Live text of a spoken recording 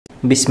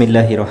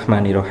বিসমিল্লাহির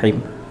রহমানির রহিম।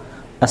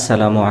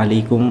 আসসালামু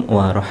আলাইকুম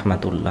ওয়া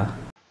রাহমাতুল্লাহ।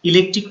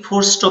 ইলেকট্রিক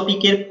ফোর্স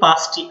টপিকের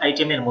 5টি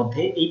আইটেমের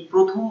মধ্যে এই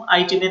প্রথম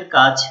আইটেমের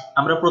কাজ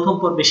আমরা প্রথম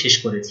পর্বে শেষ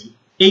করেছি।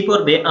 এই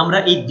পর্বে আমরা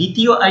এই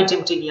দ্বিতীয়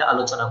আইটেমটি নিয়ে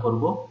আলোচনা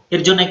করব।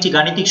 এর জন্য একটি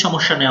গাণিতিক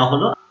সমস্যা নেওয়া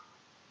হলো।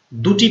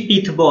 দুটি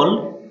পিথ বল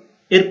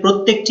এর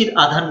প্রত্যেকটির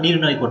আধান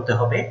নির্ণয় করতে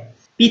হবে।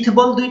 পিথ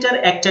বল দুইটার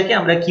একটাকে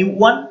আমরা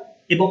Q1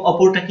 এবং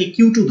অপরটাকে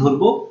Q2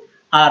 ধরব।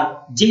 আর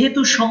যেহেতু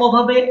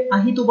সমভাবে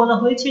আহিত বলা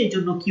হয়েছে, এই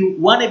জন্য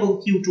Q1 এবং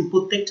Q2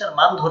 প্রত্যেকটার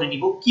মান ধরে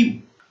নিব Q।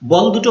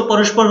 বল দুটো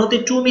পরস্পর হতে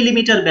 2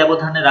 মিলিমিটার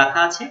ব্যবধানে রাখা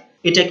আছে,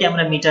 এটাকে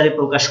আমরা মিটারে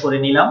প্রকাশ করে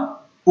নিলাম।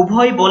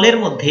 উভয় বলের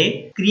মধ্যে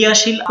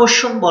ক্রিয়াশীল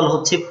আকর্ষণ বল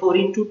হচ্ছে 4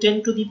 ×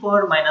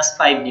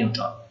 10⁻⁵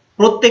 নিউটন।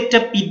 প্রত্যেকটা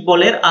পিথ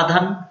বলের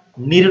আধান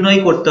নির্ণয়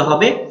করতে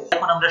হবে।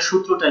 এখন আমরা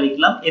সূত্রটা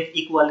লিখলাম, F =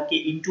 K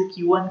 ×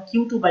 Q1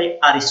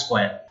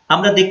 Q2/r²।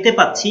 আমরা দেখতে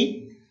পাচ্ছি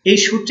এই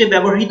সূত্রে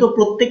ব্যবহৃত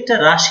প্রত্যেকটা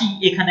রাশি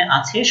এখানে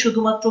আছে,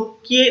 শুধুমাত্র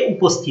কে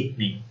উপস্থিত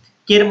নেই।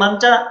 কে এর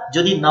মানটা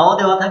যদি নাও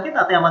দেওয়া থাকে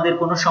তাতে আমাদের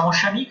কোনো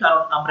সমস্যা নেই,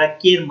 কারণ আমরা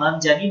কে এর মান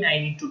জানি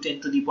 9 ×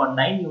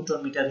 10⁹ নিউটন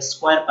মিটার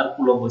স্কয়ার পার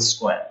কুলম্ব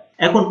স্কয়ার।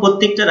 এখন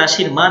প্রত্যেকটা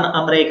রাশির মান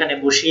আমরা এখানে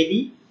বসিয়ে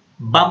দিই।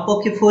 বাম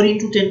পক্ষে 4 ×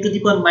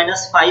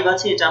 10⁻⁵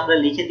 আছে, এটা আমরা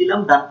লিখে দিলাম।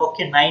 ডান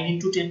পক্ষে 9 ×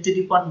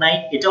 10⁹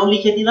 এটাও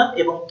লিখে দিলাম,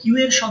 এবং কিউ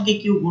এর সঙ্গে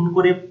কিউ গুণ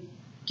করে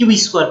কিউ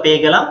স্কয়ার পেয়ে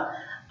গেলাম।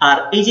 আর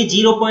এই যে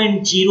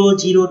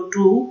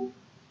 0.002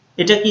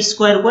 এটা কি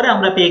স্কয়ার করে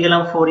আমরা পেয়ে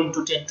গেলাম 4 ×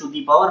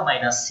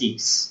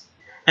 10⁻⁶।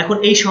 এখন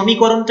এই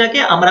সমীকরণটাকে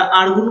আমরা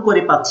আর গুণ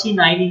করে পাচ্ছি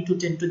 9 ×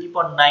 10⁹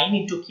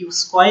 q² =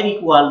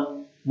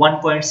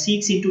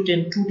 1.6 ×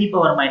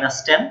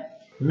 10⁻⁻10।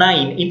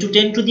 9 ×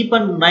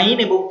 10⁹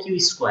 এবং q²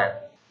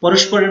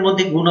 পরস্পরের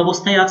মধ্যে গুণ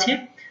অবস্থায় আছে।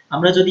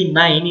 আমরা যদি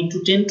 9 ×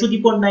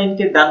 10⁹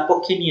 কে ডান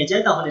পক্ষে নিয়ে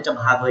যাই তাহলে এটা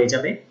ভাগ হয়ে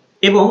যাবে,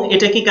 এবং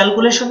এটাকে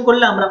ক্যালকুলেশন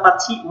করলে আমরা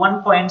পাচ্ছি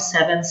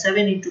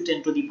 1.77 ×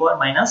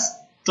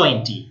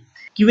 10⁻20।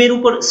 কিউ এর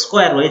উপর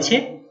স্কয়ার রয়েছে,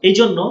 এই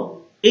জন্য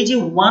এই যে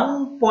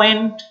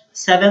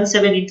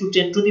 1.77 ×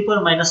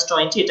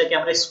 10⁻20 এটাকে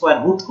আমরা স্কয়ার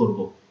রুট করব।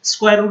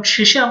 স্কয়ার রুট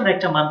শেষে আমরা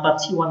একটা মান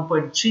পাচ্ছি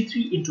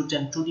 1.33 ×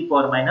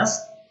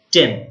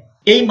 10⁻10।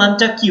 এই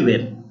মানটা কিউ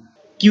এর।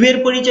 কিউ এর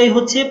পরিচয়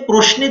হচ্ছে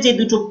প্রশ্নে যে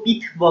দুটো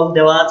পিথ বল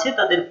দেওয়া আছে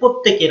তাদের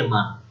প্রত্যেকের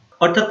মান,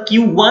 অর্থাৎ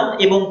Q1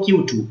 এবং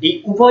Q2 এই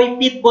উভয়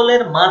পিথ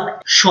বলের মান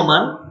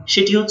সমান,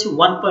 সেটি হচ্ছে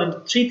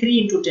 1.33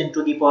 ×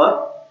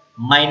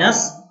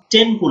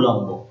 10⁻10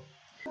 কুলম্ব।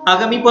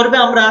 আগামী পর্বে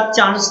আমরা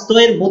চার্জ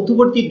দ্বয়ের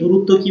মধ্যবর্তী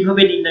দূরত্ব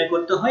কিভাবে নির্ণয়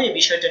করতে হয় এই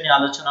বিষয়টা নিয়ে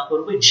আলোচনা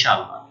করব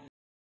ইনশাআল্লাহ।